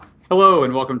Hello,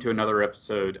 and welcome to another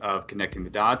episode of Connecting the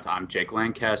Dots. I'm Jake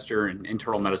Lancaster, an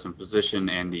internal medicine physician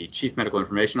and the Chief Medical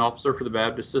Information Officer for the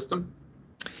Baptist System.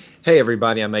 Hey,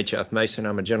 everybody. I'm H.F. Mason.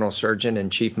 I'm a general surgeon and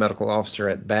Chief Medical Officer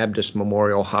at Baptist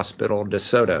Memorial Hospital,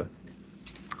 DeSoto.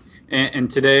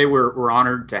 And today we're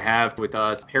honored to have with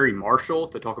us Perry Marshall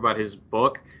to talk about his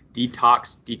book,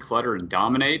 Detox, Declutter, and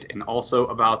Dominate, and also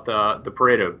about the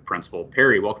Pareto Principle.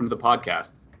 Perry, welcome to the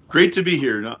podcast. Great to be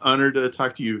here. Honored to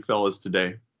talk to you fellas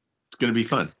today. It's going to be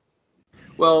fun.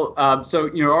 Well,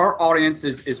 our audience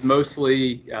is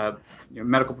mostly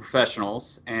medical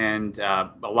professionals, and a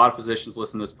lot of physicians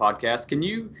listen to this podcast. Can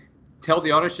you tell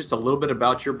the audience just a little bit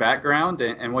about your background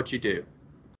and what you do?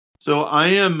 So I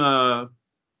am a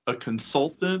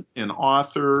consultant, an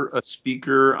author, a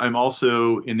speaker. I'm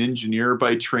also an engineer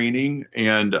by training,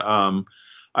 and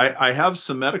I have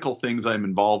some medical things I'm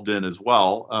involved in as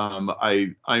well.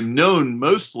 I'm known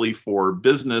mostly for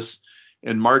business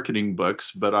and marketing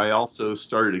books, but I also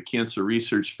started a cancer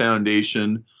research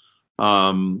foundation,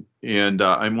 and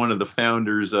I'm one of the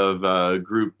founders of a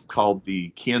group called the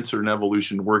Cancer and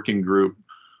Evolution Working Group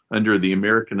under the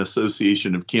American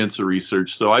Association of Cancer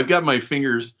Research. So I've got my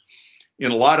fingers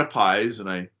in a lot of pies,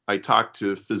 and I talk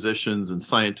to physicians and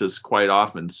scientists quite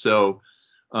often. So,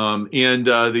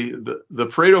 the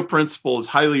Pareto Principle is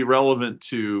highly relevant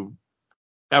to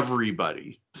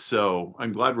everybody. So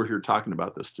I'm glad we're here talking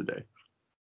about this today.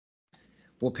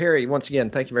 Well, Perry, once again,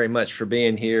 thank you very much for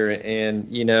being here. And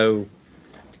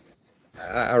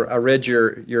I read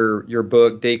your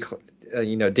book, Detox,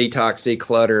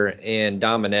 Declutter, and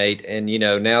Dominate. And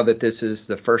now that this is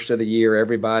the first of the year,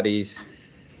 everybody's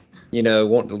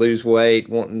wanting to lose weight,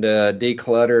 wanting to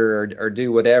declutter or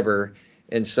do whatever.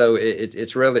 And so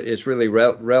it's really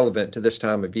relevant to this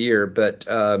time of year. But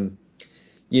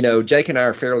Jake and I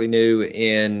are fairly new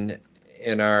in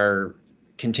our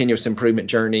continuous improvement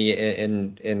journey,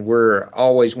 and we're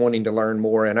always wanting to learn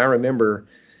more. And I remember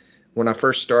when I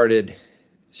first started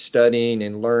studying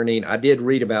and learning, I did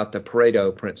read about the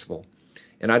Pareto Principle,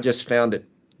 and I just found it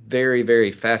very,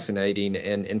 very fascinating.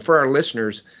 And for our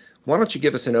listeners, why don't you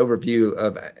give us an overview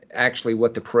of actually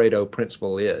what the Pareto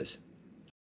Principle is?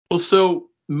 Well, so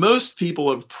most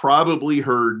people have probably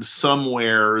heard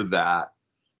somewhere that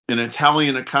an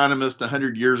Italian economist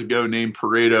 100 years ago named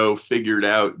Pareto figured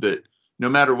out that no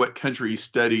matter what country he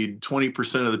studied,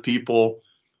 20% of the people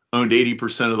owned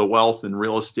 80% of the wealth in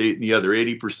real estate, and the other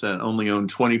 80% only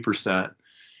owned 20%.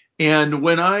 And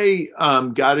when I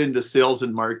got into sales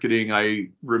and marketing, I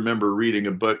remember reading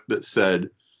a book that said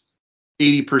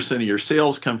 80% of your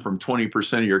sales come from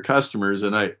 20% of your customers.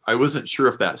 And I wasn't sure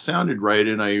if that sounded right.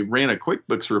 And I ran a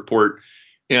QuickBooks report,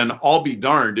 and I'll be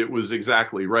darned, it was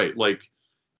exactly right. Like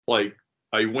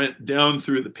I went down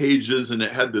through the pages, and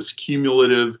it had this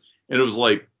cumulative. And it was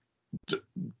like,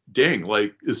 dang,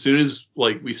 like as soon as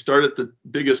we start at the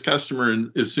biggest customer,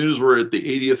 and as soon as we're at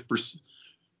the 80th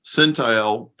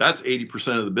percentile, that's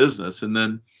 80% of the business.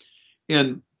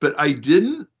 But I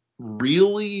didn't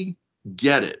really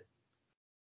get it.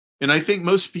 And I think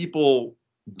most people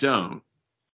don't.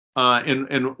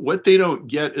 And what they don't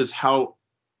get is how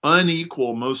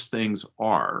unequal most things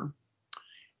are.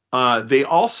 They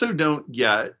also don't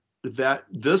get that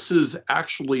this is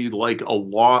actually like a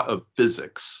law of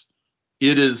physics.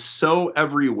 It is so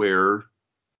everywhere.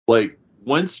 Like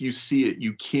once you see it,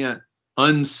 you can't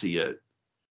unsee it.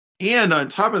 And on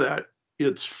top of that,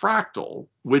 it's fractal,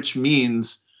 which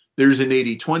means there's an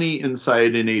 80-20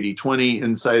 inside an 80-20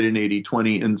 inside an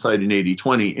 80-20 inside an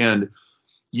 80-20. And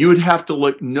you would have to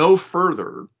look no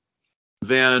further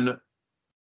than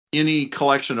any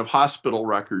collection of hospital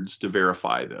records to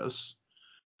verify this.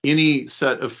 Any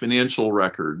set of financial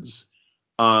records,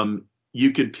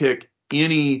 you could pick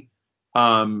any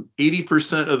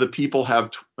 80% of the people have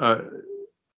 80%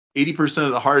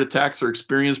 of the heart attacks are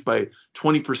experienced by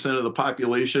 20% of the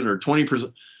population, or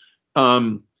 20%.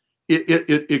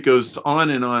 It goes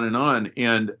on and on and on.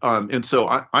 And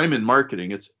so I'm in marketing.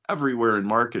 It's everywhere in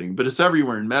marketing, but it's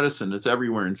everywhere in medicine. It's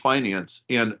everywhere in finance.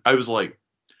 And I was like,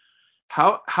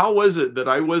 how was it that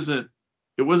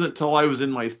it wasn't till I was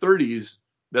in my 30s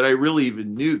that I really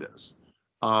even knew this.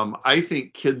 I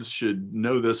think kids should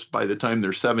know this by the time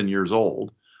they're 7 years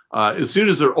old, as soon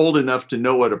as they're old enough to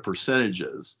know what a percentage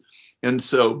is. And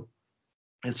so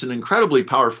it's an incredibly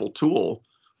powerful tool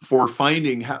for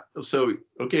finding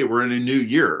okay, we're in a new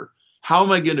year. How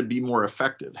am I going to be more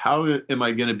effective? How am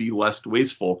I going to be less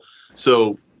wasteful?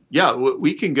 So yeah,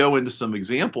 we can go into some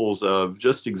examples of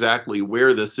just exactly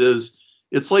where this is.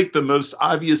 It's like the most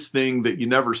obvious thing that you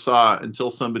never saw until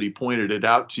somebody pointed it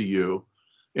out to you.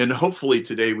 And hopefully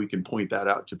today we can point that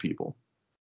out to people.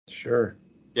 Sure.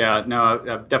 Yeah, no,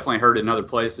 I've definitely heard in other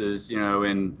places,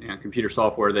 in computer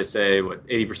software, they say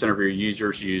 80% of your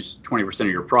users use 20% of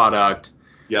your product.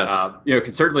 Yes.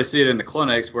 Can certainly see it in the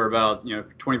clinics where about,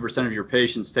 20% of your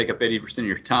patients take up 80% of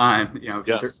your time.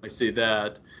 Yes. Certainly see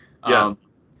that. Yes.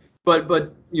 But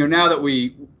now that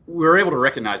we're able to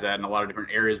recognize that in a lot of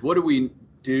different areas, what do we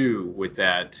do with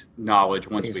that knowledge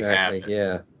once we have it?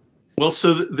 Yeah. Well,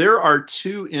 so there are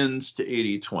two ends to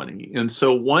 80/20. And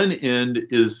so one end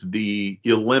is the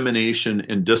elimination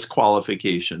and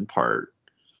disqualification part.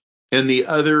 And the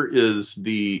other is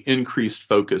the increased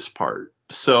focus part.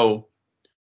 So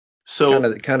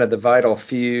kind of the vital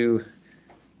few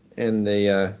and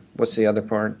the what's the other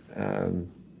part?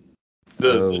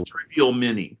 The trivial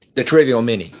many. The trivial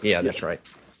many. Yeah, that's right.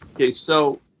 Okay,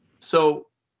 so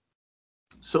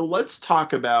let's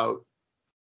talk about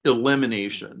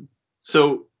elimination.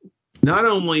 So not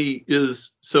only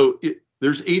there's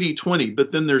 80/20,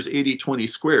 but then there's 80/20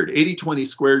 squared. 80/20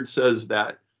 squared says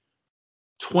that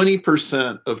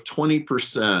 20% of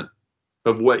 20%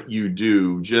 of what you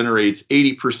do generates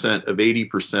 80% of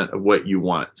 80% of what you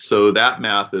want. So that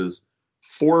math is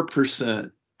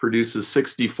 4% produces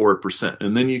 64%.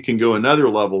 And then you can go another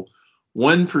level.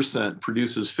 1%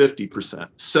 produces 50%.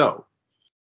 So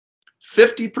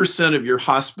 50% of your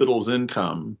hospital's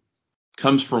income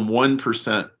comes from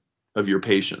 1% of your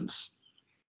patients.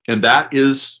 And that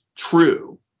is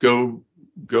true. Go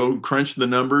crunch the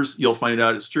numbers. You'll find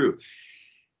out it's true.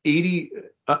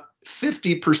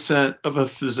 50% of a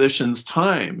physician's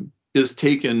time is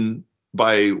taken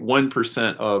by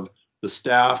 1% of the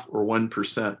staff or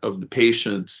 1% of the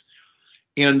patients.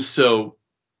 And so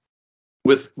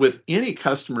with any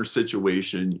customer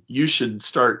situation, you should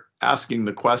start asking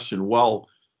the question, well,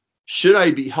 should I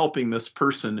be helping this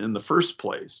person in the first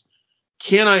place?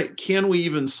 Can we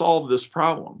even solve this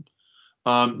problem?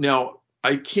 Now,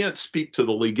 I can't speak to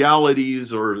the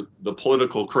legalities or the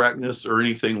political correctness or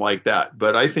anything like that,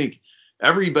 but I think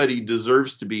everybody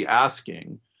deserves to be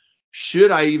asking,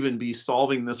 should I even be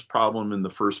solving this problem in the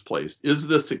first place? Is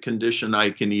this a condition I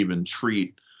can even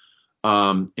treat?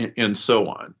 And so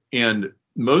on. And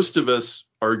most of us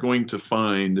are going to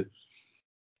find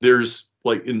there's,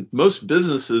 like in most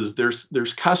businesses,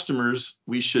 there's customers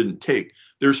we shouldn't take.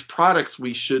 There's products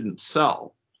we shouldn't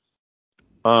sell.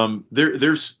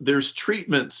 There's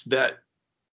treatments that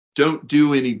don't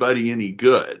do anybody any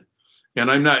good. And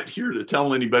I'm not here to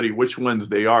tell anybody which ones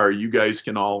they are. You guys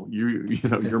can all,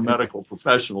 you're medical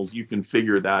professionals, you can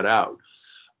figure that out.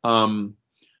 But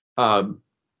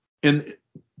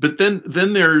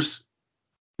then there's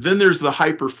the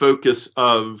hyper focus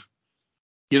of,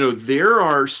 there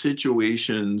are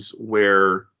situations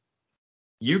where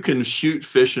you can shoot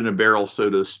fish in a barrel, so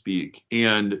to speak,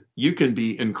 and you can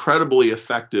be incredibly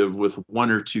effective with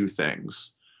one or two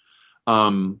things.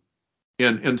 And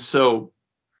so,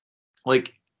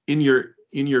 like in your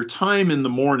time in the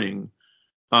morning,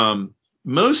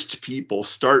 most people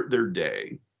start their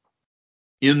day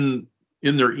in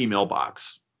their email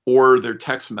box or their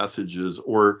text messages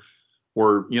or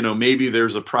maybe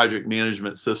there's a project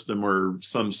management system or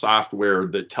some software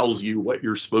that tells you what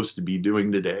you're supposed to be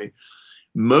doing today.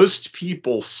 Most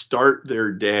people start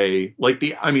their day like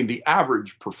the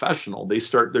average professional, they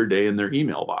start their day in their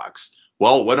email box.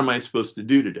 Well, what am I supposed to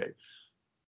do today?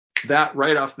 That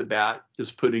right off the bat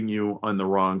is putting you on the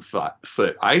wrong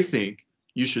foot. I think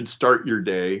you should start your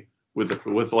day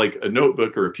with like a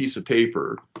notebook or a piece of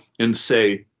paper and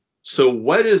say, so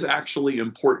what is actually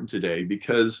important today?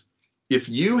 Because if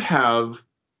you have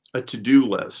a to-do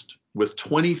list with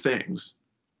 20 things,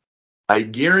 I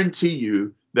guarantee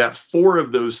you that 4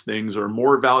 of those things are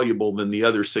more valuable than the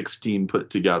other 16 put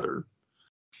together.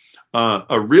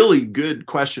 A really good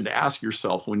question to ask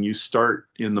yourself when you start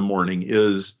in the morning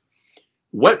is,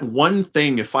 what one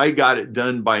thing, if I got it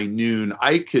done by noon,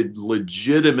 I could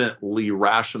legitimately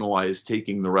rationalize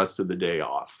taking the rest of the day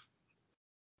off?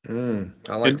 I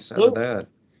like the sound of that.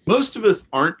 Most of us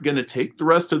aren't going to take the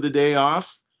rest of the day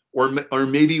off, or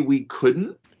maybe we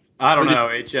couldn't. I don't know.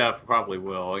 HF probably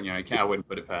will. I wouldn't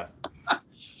put it past them.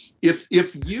 If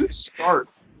you start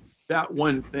that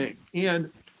one thing,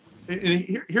 and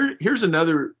here's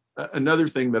another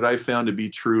thing that I found to be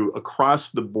true across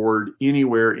the board,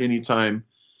 anywhere, anytime.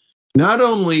 Not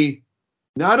only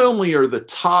are the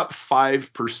top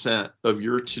 5% of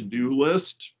your to-do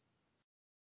list,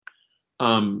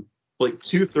 like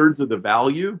 2/3 of the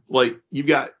value. Like you've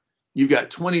got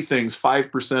 20 things.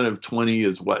 5% of 20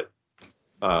 is what?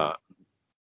 1.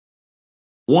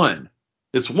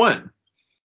 It's 1.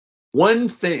 One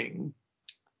thing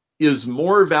is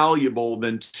more valuable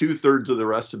than 2/3 of the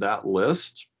rest of that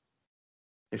list.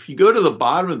 If you go to the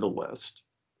bottom of the list,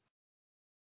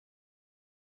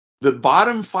 The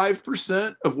bottom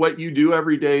 5% of what you do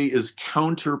every day is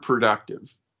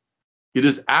counterproductive. It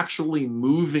is actually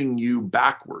moving you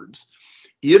backwards.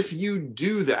 If you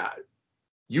do that,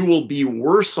 you will be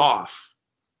worse off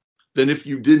than if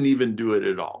you didn't even do it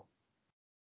at all.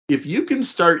 If you can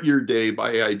start your day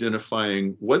by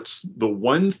identifying what's the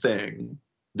one thing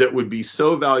that would be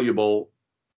so valuable,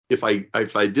 if I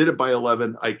did it by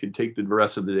 11, I could take the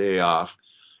rest of the day off.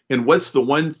 And what's the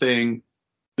one thing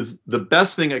is the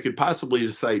best thing I could possibly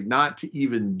decide not to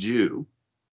even do?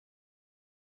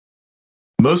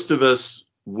 Most of us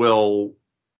will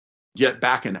get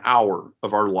back an hour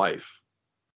of our life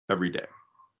every day.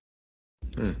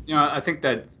 I think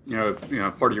that's,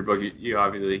 part of your book, you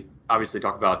obviously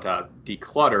talk about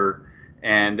declutter,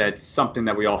 and that's something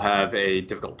that we all have a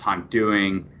difficult time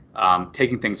doing,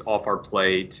 taking things off our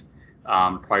plate,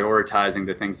 prioritizing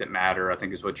the things that matter, I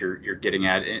think is what you're getting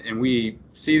at. And we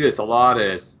see this a lot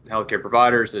as healthcare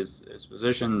providers, as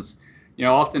physicians,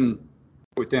 often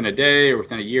within a day or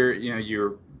within a year,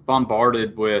 you're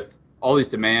bombarded with all these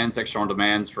demands, external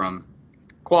demands from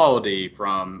quality,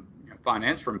 from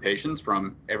finance, from patients,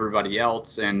 from everybody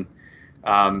else, and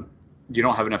you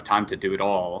don't have enough time to do it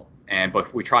all.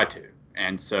 But we try to,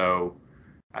 and so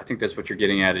I think that's what you're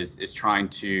getting at is trying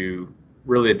to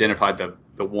really identify the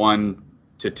 1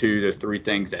 to 2 to 3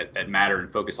 things that matter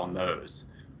and focus on those.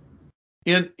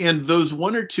 And those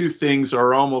 1 or 2 things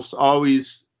are almost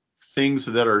always things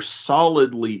that are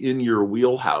solidly in your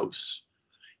wheelhouse,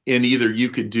 and either you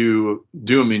could do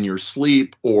them in your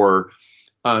sleep, or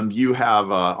you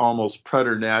have almost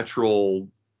preternatural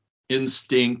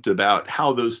instinct about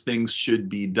how those things should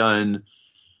be done.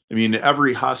 I mean,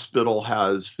 every hospital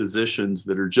has physicians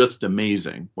that are just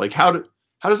amazing. Like how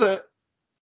does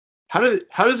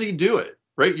he do it?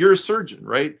 Right? You're a surgeon,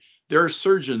 right? There are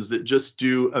surgeons that just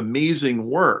do amazing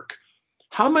work.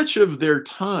 How much of their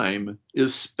time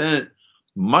is spent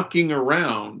mucking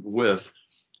around with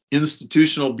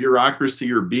institutional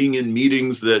bureaucracy, or being in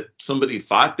meetings that somebody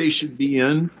thought they should be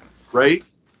in, right?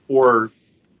 Or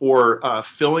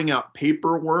filling out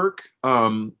paperwork.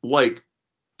 So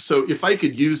if I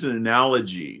could use an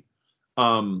analogy,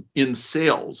 in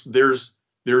sales, there's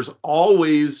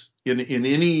always in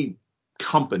any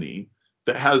company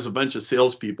that has a bunch of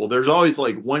salespeople, there's always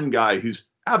like one guy who's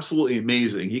absolutely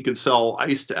amazing. He could sell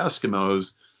ice to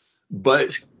Eskimos,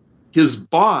 but his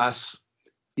boss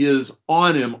is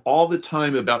on him all the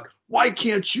time about, why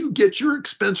can't you get your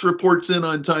expense reports in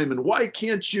on time, and why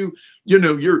can't you,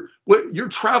 your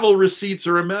travel receipts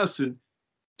are a mess. And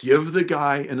give the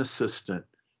guy an assistant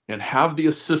and have the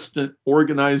assistant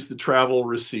organize the travel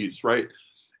receipts, right?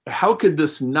 How could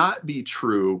this not be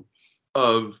true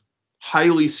of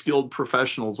highly skilled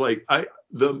professionals? Like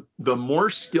the more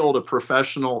skilled a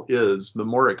professional is, the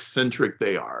more eccentric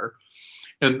they are.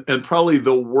 And probably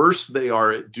the worse they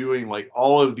are at doing like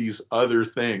all of these other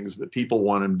things that people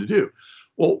want them to do.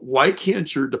 Well, why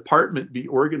can't your department be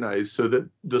organized so that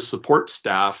the support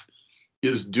staff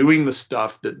is doing the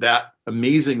stuff that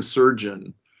amazing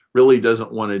surgeon really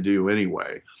doesn't want to do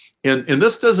anyway? And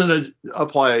this doesn't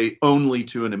apply only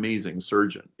to an amazing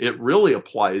surgeon. It really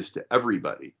applies to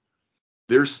everybody.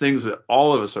 There's things that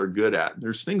all of us are good at.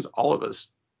 There's things all of us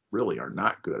really are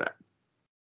not good at.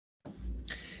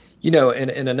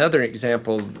 And another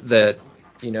example that,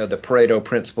 the Pareto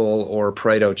principle or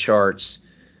Pareto charts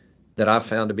that I've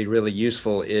found to be really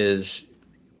useful is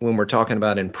when we're talking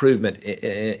about improvement,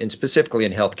 and specifically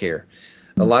in healthcare.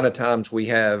 A lot of times we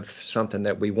have something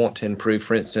that we want to improve.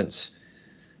 For instance,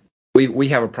 we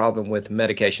have a problem with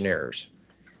medication errors,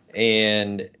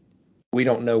 and we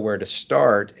don't know where to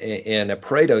start. And a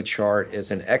Pareto chart is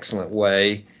an excellent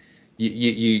way.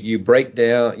 You break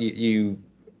down,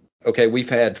 okay, we've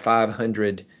had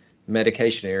 500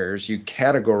 medication errors. You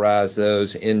categorize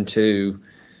those into,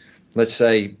 let's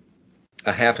say,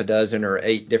 a half a dozen or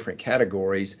 8 different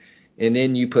categories, and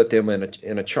then you put them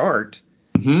in a chart.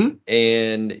 Mm-hmm.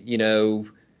 And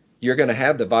you're going to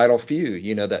have the vital few.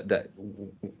 That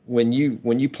when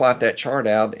you plot that chart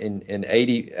out in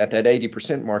 80 at that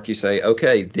 80% mark, you say,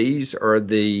 okay, these are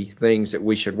the things that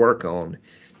we should work on.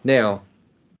 Now,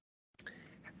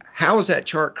 how is that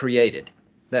chart created?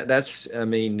 I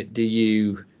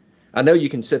know you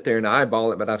can sit there and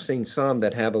eyeball it, but I've seen some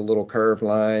that have a little curved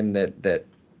line that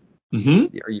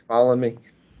Mm-hmm. Are you following me?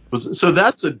 So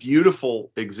that's a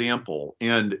beautiful example.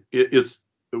 And it's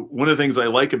one of the things I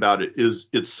like about it is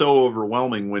it's so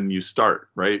overwhelming when you start,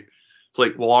 right? It's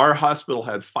like, well, our hospital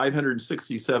had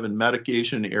 567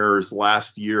 medication errors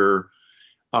last year.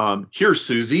 Here,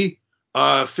 Susie,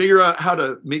 figure out how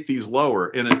to make these lower.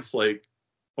 And it's like,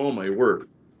 oh my word,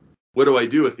 what do I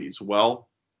do with these? Well,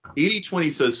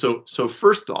 80/20 says, so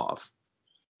first off,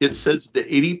 it says that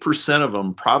 80% of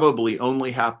them probably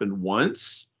only happened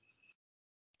once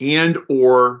and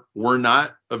or were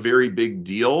not a very big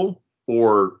deal,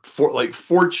 or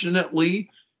fortunately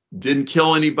didn't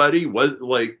kill anybody, was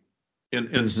like,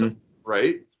 and so,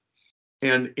 right.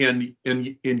 And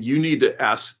you need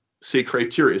to say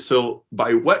criteria. So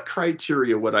by what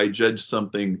criteria would I judge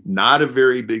something not a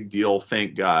very big deal,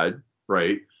 thank God,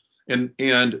 right?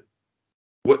 And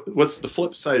what's the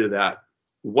flip side of that?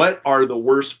 What are the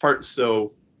worst parts?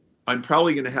 So I'm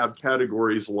probably going to have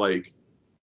categories like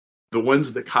the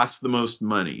ones that cost the most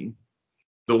money,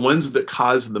 the ones that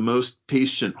cause the most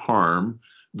patient harm,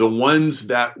 the ones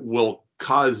that will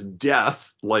cause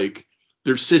death. Like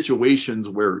there's situations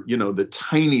where, the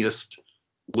tiniest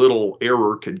little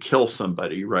error could kill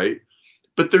somebody, right?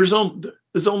 But there's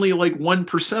only like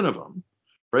 1% of them,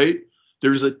 right?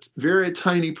 There's a very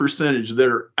tiny percentage that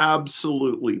are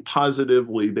absolutely,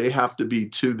 positively, they have to be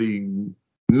to the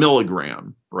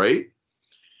milligram, right?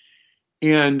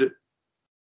 And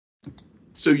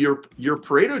so your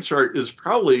Pareto chart is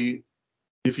probably,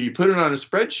 if you put it on a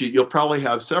spreadsheet, you'll probably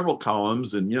have several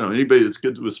columns. And, anybody that's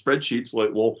good with spreadsheets,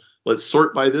 like, well, let's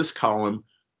sort by this column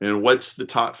and what's the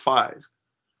top 5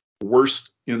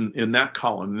 worst in that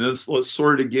column. And then let's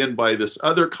sort again by this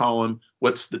other column.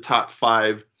 What's the top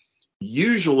 5?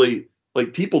 Usually,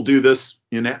 like, people do this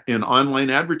in online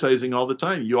advertising all the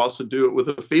time. You also do it with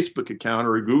a Facebook account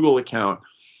or a Google account.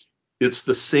 It's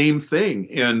the same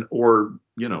thing, or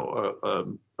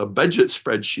a budget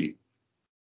spreadsheet.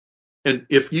 And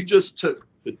if you just took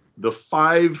the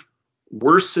 5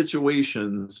 worst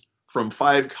situations from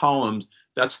 5 columns,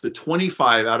 that's the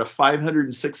 25 out of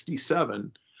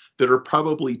 567 that are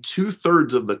probably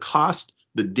 2/3 of the cost,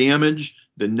 the damage,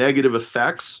 the negative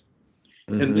effects.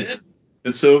 Mm-hmm.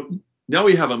 And so now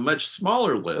we have a much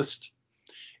smaller list.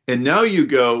 And now you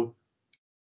go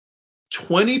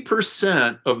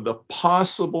 20% of the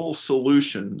possible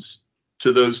solutions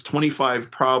to those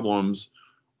 25 problems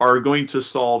are going to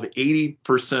solve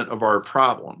 80% of our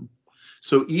problem.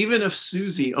 So even if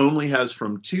Susie only has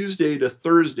from Tuesday to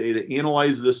Thursday to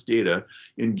analyze this data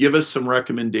and give us some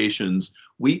recommendations,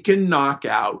 we can knock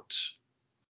out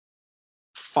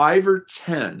 5 or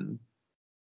 10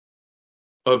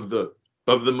 of the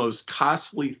most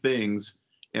costly things,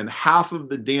 and half of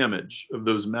the damage of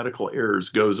those medical errors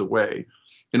goes away.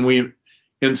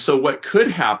 And so what could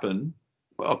happen,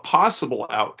 a possible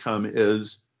outcome,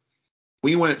 is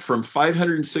we went from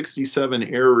 567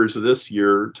 errors this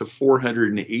year to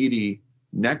 480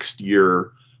 next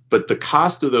year, but the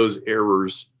cost of those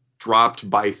errors dropped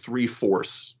by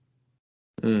 3/4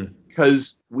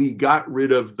 because we got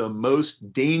rid of the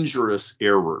most dangerous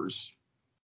errors.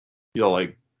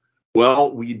 Like,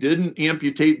 well, we didn't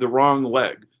amputate the wrong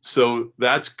leg, so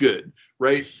that's good,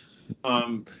 right?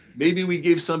 Maybe we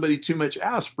gave somebody too much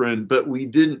aspirin, but we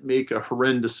didn't make a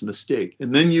horrendous mistake.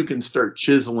 And then you can start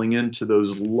chiseling into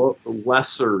those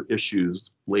lesser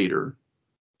issues later.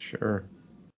 Sure.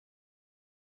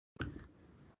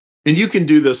 And you can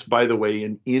do this, by the way,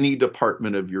 in any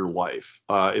department of your life.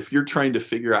 If you're trying to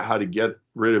figure out how to get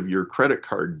rid of your credit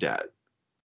card debt,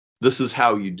 this is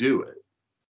how you do it.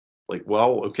 Like,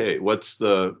 well, okay, what's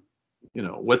the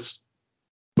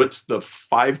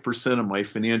 5% of my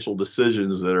financial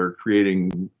decisions that are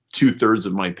creating 2/3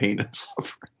 of my pain and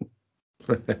suffering?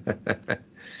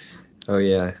 Oh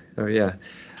yeah.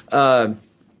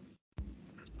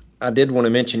 I did want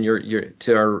to mention your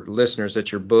to our listeners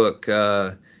that your book,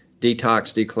 Detox,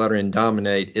 Declutter, and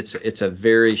Dominate. It's a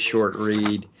very short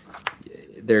read.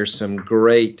 There's some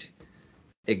great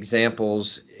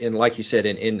examples in, like you said,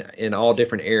 in all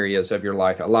different areas of your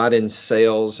life. A lot in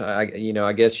sales. I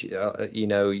guess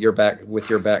your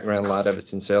background, a lot of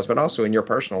it's in sales, but also in your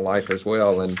personal life as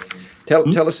well. And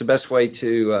tell us the best way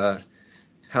to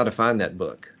how to find that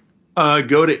book.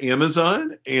 Go to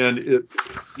Amazon, and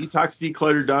Detox,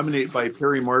 Declutter, Dominate by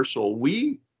Perry Marshall.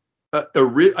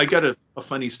 I got a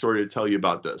funny story to tell you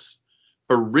about this.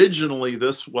 Originally,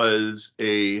 this was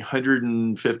a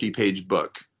 150-page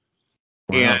book.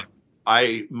 Wow.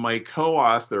 And my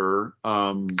co-author, he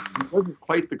wasn't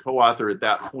quite the co-author at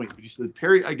that point, but he said,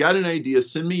 Perry, I got an idea.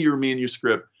 Send me your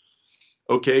manuscript.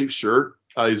 Okay, sure.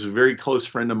 He's a very close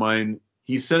friend of mine.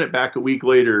 He sent it back a week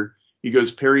later. He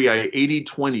goes, Perry, I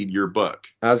 80/20'd your book.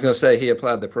 I was going to say, he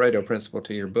applied the Pareto principle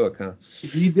to your book, huh?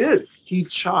 He did. He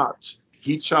chopped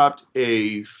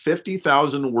a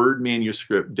 50,000 word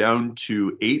manuscript down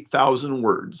to 8,000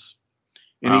 words.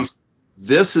 And wow.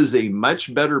 This is a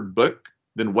much better book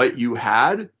than what you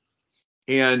had.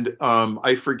 And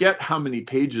I forget how many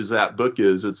pages that book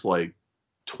is. It's like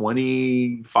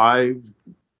 25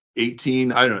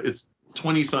 18, I don't know, it's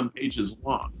 20 some pages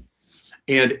long.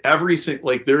 And every single,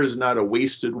 like, there is not a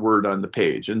wasted word on the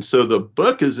page. And so the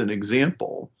book is an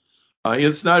example.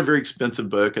 It's not a very expensive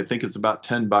book. I think it's about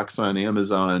 $10 on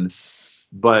Amazon,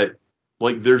 but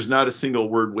like, there's not a single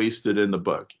word wasted in the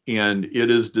book. And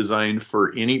it is designed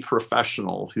for any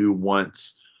professional who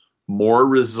wants more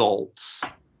results.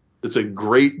 It's a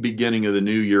great beginning of the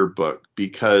new year book,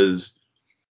 because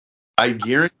I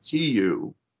guarantee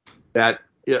you that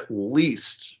at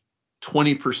least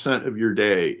 20% of your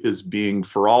day is being,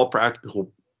 for all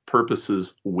practical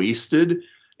purposes, wasted.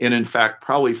 And in fact,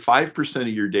 probably 5% of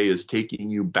your day is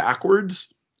taking you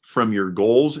backwards from your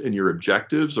goals and your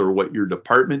objectives, or what your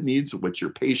department needs, what your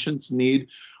patients need,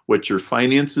 what your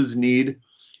finances need.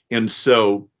 And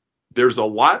so there's a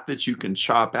lot that you can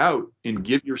chop out and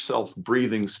give yourself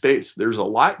breathing space. There's a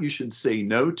lot you should say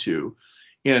no to.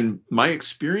 And my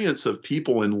experience of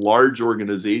people in large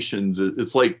organizations,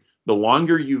 it's like, the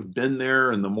longer you've been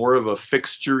there and the more of a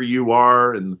fixture you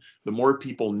are, and the more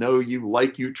people know you,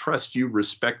 like you, trust you,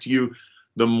 respect you,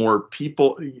 the more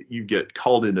people you get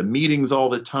called into meetings all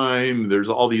the time. There's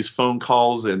all these phone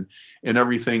calls and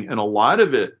everything. And a lot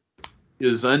of it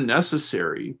is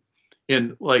unnecessary.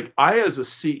 And like, I, as a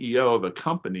CEO of a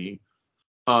company,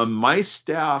 my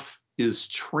staff is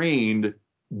trained,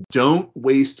 don't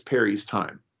waste Perry's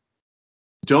time.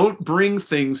 Don't bring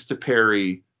things to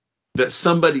Perry that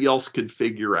somebody else could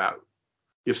figure out.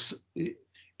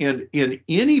 And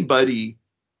anybody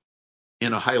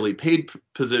in a highly paid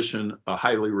position, a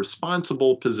highly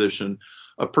responsible position,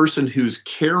 a person who's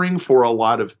caring for a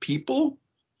lot of people,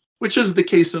 which is the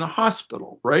case in a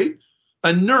hospital, right?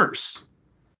 A nurse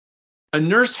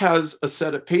has a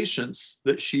set of patients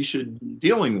that she should be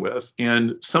dealing with,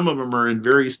 and some of them are in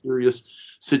very serious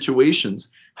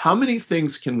situations. How many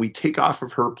things can we take off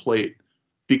of her plate?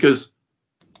 Because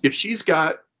if she's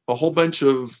got a whole bunch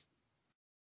of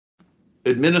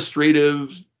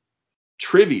administrative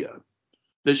trivia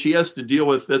that she has to deal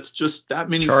with, that's just that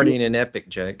many. Charting and Epic,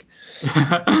 Jake.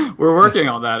 We're working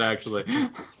on that, actually.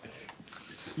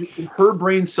 Her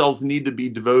brain cells need to be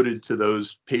devoted to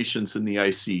those patients in the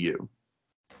ICU.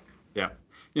 Yeah.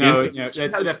 It's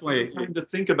definitely time to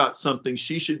think about something.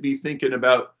 She should be thinking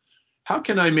about, how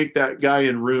can I make that guy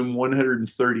in room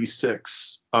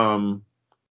 136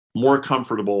 more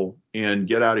comfortable and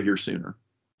get out of here sooner?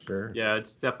 Sure. Yeah,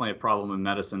 it's definitely a problem in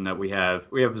medicine that we have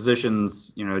physicians,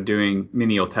 doing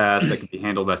menial tasks that can be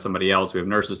handled by somebody else. We have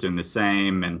nurses doing the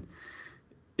same, and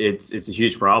it's a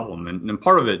huge problem. And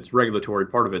part of it's regulatory,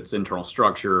 part of it's internal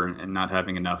structure, and not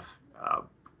having enough,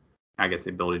 the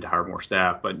ability to hire more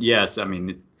staff. But yes,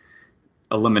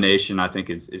 elimination, I think,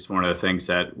 is one of the things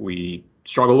that we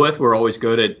struggle with. We're always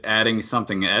good at adding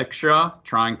something extra,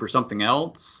 trying for something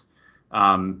else.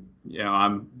 I'm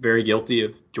very guilty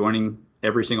of joining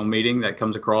every single meeting that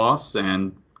comes across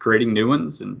and creating new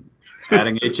ones and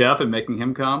adding HF and making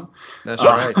him come. That's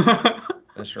right.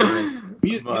 That's right.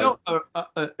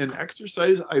 An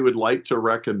exercise I would like to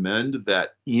recommend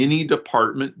that any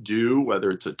department do, whether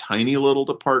it's a tiny little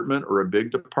department or a big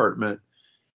department,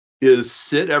 is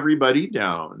sit everybody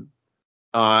down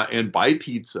and buy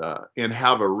pizza and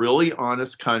have a really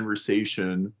honest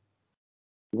conversation.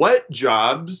 What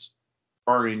jobs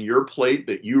are in your plate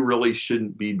that you really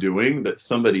shouldn't be doing, that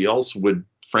somebody else would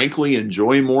frankly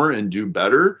enjoy more and do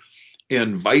better,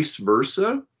 and vice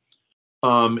versa?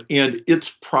 And it's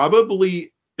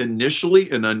probably initially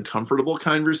an uncomfortable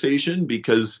conversation,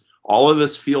 because all of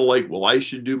us feel like, well, I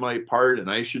should do my part and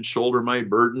I should shoulder my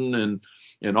burden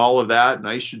and all of that, and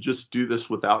I should just do this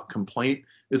without complaint.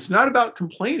 It's not about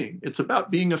complaining. It's about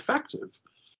being effective.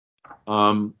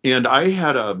 And I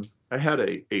had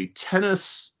a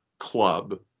tennis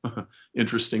club,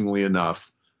 interestingly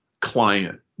enough,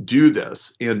 client do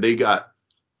this, and they got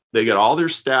all their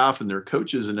staff and their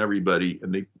coaches and everybody,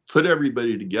 and they put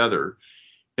everybody together,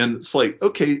 and it's like,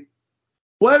 okay,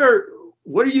 what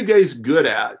are you guys good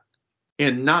at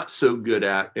and not so good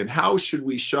at, and how should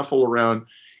we shuffle around?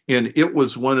 And it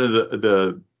was one of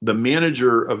the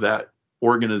manager of that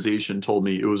organization told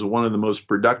me it was one of the most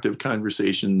productive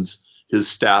conversations his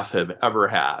staff have ever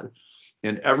had.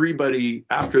 And everybody,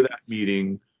 after that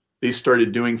meeting, they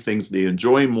started doing things they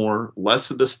enjoy more,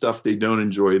 less of the stuff they don't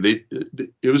enjoy. It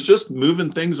was just moving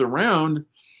things around,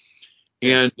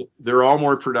 and they're all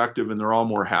more productive and they're all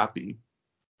more happy.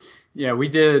 Yeah, we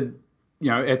did,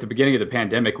 at the beginning of the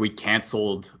pandemic, we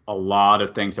canceled a lot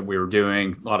of things that we were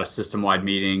doing, a lot of system-wide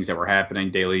meetings that were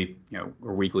happening, daily,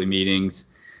 or weekly meetings.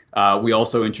 We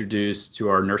also introduced to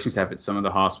our nursing staff at some of the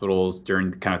hospitals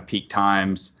during the kind of peak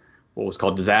times what was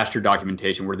called disaster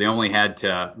documentation, where they only had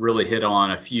to really hit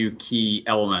on a few key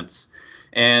elements.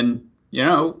 And,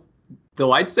 the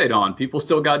light stayed on. People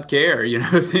still got care.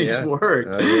 Things Yeah.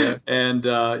 worked. Oh, yeah. And,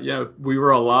 we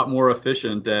were a lot more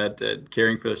efficient at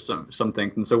caring for some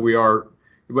things. And so we are,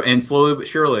 and slowly but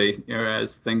surely,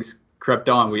 as things crept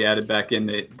on, we added back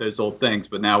in those old things.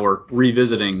 But now we're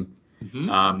revisiting,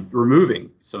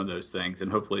 removing some of those things, and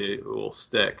hopefully it will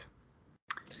stick.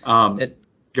 Go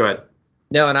ahead.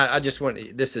 No, and I just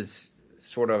this is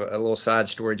sort of a little side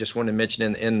story. Just wanted to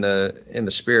mention in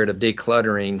the spirit of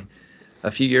decluttering. A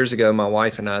few years ago, my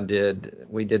wife and I did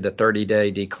the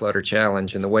 30-day declutter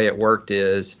challenge, and the way it worked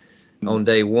is on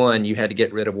day 1 you had to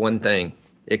get rid of one thing.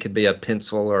 It could be a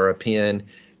pencil or a pen.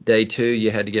 Day 2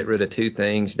 you had to get rid of 2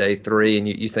 things. Day 3, and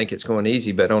you think it's going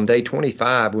easy, but on day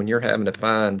 25, when you're having to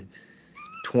find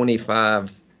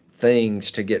 25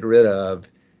 things to get rid of,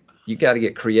 you got to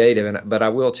get creative. But I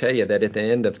will tell you that at the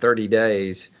end of 30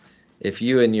 days, if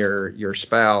you and your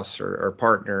spouse or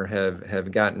partner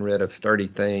have gotten rid of 30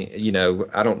 things,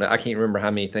 I don't know, I can't remember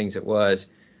how many things it was,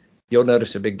 you'll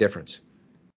notice a big difference.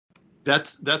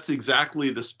 That's exactly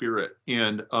the spirit.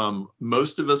 And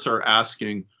most of us are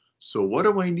asking, so what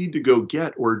do I need to go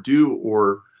get or do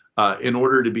or in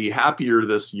order to be happier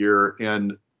this year?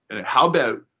 And how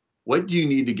about what do you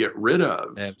need to get rid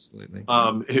of? Absolutely.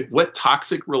 What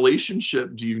toxic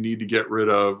relationship do you need to get rid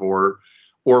of, or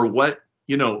what?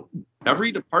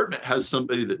 Every department has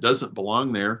somebody that doesn't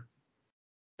belong there.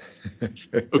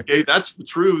 Okay, that's the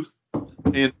truth.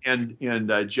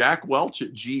 And Jack Welch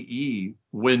at GE,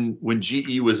 when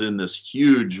GE was in this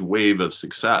huge wave of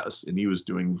success, and he was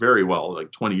doing very well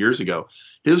like 20 years ago,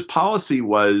 his policy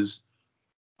was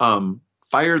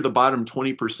fire the bottom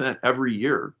 20% every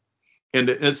year. And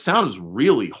it sounds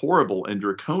really horrible and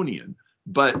draconian,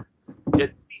 but at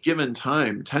any given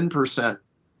time, 10%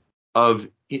 of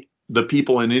the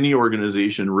people in any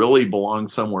organization really belong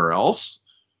somewhere else.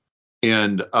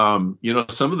 And,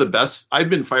 some of the best, I've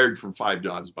been fired from 5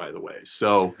 jobs, by the way.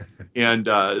 So, and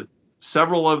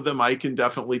several of them, I can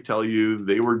definitely tell you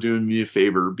they were doing me a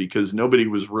favor because nobody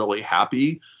was really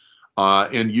happy.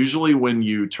 And usually when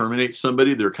you terminate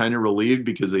somebody, they're kind of relieved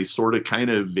because they sort of kind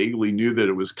of vaguely knew that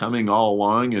it was coming all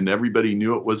along and everybody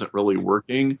knew it wasn't really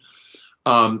working.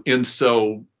 And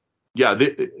so, yeah,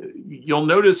 you'll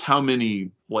notice how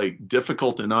many like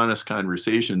difficult and honest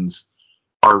conversations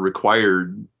are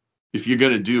required if you're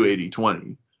going to do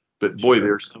 80-20. But boy, Sure.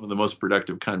 They're some of the most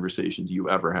productive conversations you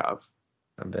ever have.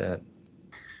 I bet.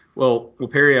 Well,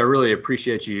 Perry, I really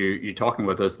appreciate you talking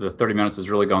with us. The 30 minutes has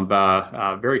really gone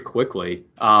by very quickly.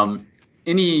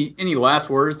 Any last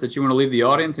words that you want to leave the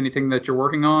audience? Anything that you're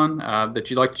working on that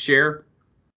you'd like to share?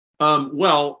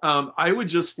 I would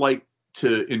just like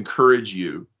to encourage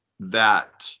you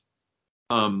that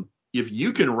if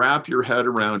you can wrap your head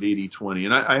around 80-20,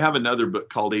 and I have another book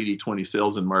called 80-20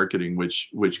 Sales and Marketing,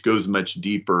 which goes much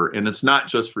deeper, and it's not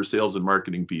just for sales and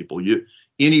marketing people.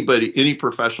 Any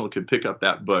professional can pick up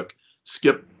that book,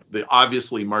 skip the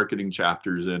obviously marketing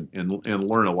chapters, and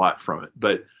learn a lot from it.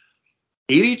 But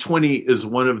 80-20 is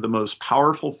one of the most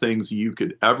powerful things you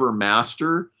could ever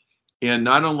master. And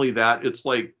not only that, it's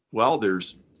like, well,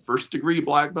 there's 1st degree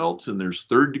black belts, and there's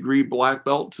 3rd degree black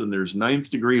belts, and there's 9th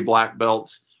degree black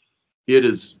belts. It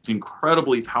is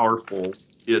incredibly powerful.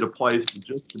 It applies to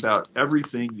just about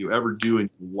everything you ever do in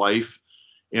your life.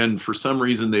 And for some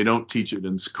reason, they don't teach it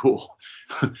in school.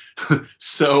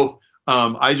 So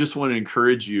I just want to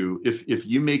encourage you, if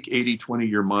you make 80-20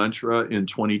 your mantra in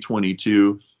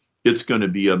 2022, it's going to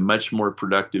be a much more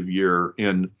productive year.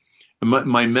 And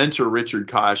my mentor, Richard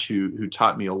Koch, who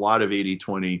taught me a lot of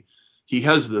 80-20, he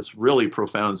has this really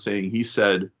profound saying. He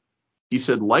said,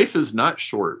 life is not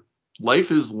short.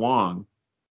 Life is long.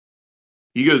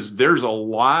 He goes, there's a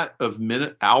lot of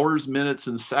hours, minutes,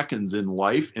 and seconds in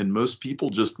life, and most people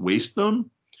just waste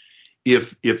them.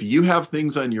 If you have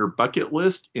things on your bucket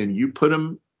list and you put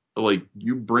them, like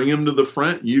you bring them to the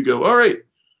front, you go, all right,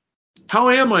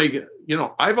 how am I?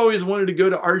 I've always wanted to go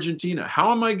to Argentina.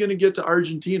 How am I going to get to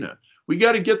Argentina? We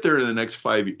got to get there in the next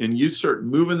 5 years. And you start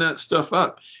moving that stuff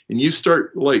up, and you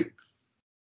start like,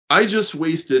 I just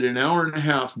wasted an hour and a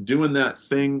half doing that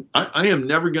thing. I am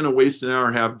never going to waste an hour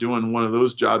and a half doing one of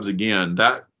those jobs again.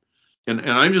 And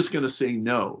I'm just going to say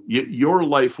no. Your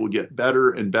life will get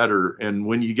better and better. And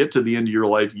when you get to the end of your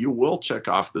life, you will check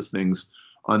off the things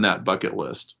on that bucket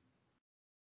list.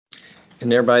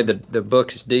 And everybody, the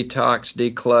book is Detox,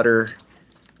 Declutter,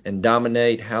 and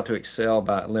Dominate: How to Excel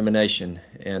by Elimination.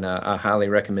 And I highly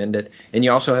recommend it. And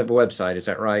you also have a website, is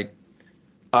that right?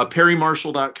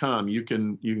 PerryMarshall.com. You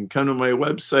can come to my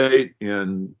website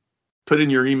and put in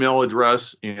your email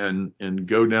address and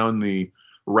go down the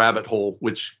rabbit hole,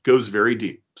 which goes very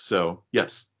deep. So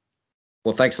yes.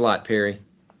 Well, thanks a lot, Perry.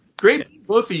 Great,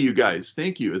 both of you guys.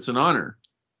 Thank you. It's an honor.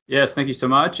 Yes, thank you so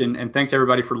much. And thanks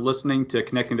everybody for listening to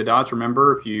Connecting the Dots.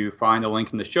 Remember, if you find the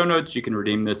link in the show notes, you can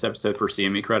redeem this episode for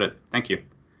CME credit. Thank you.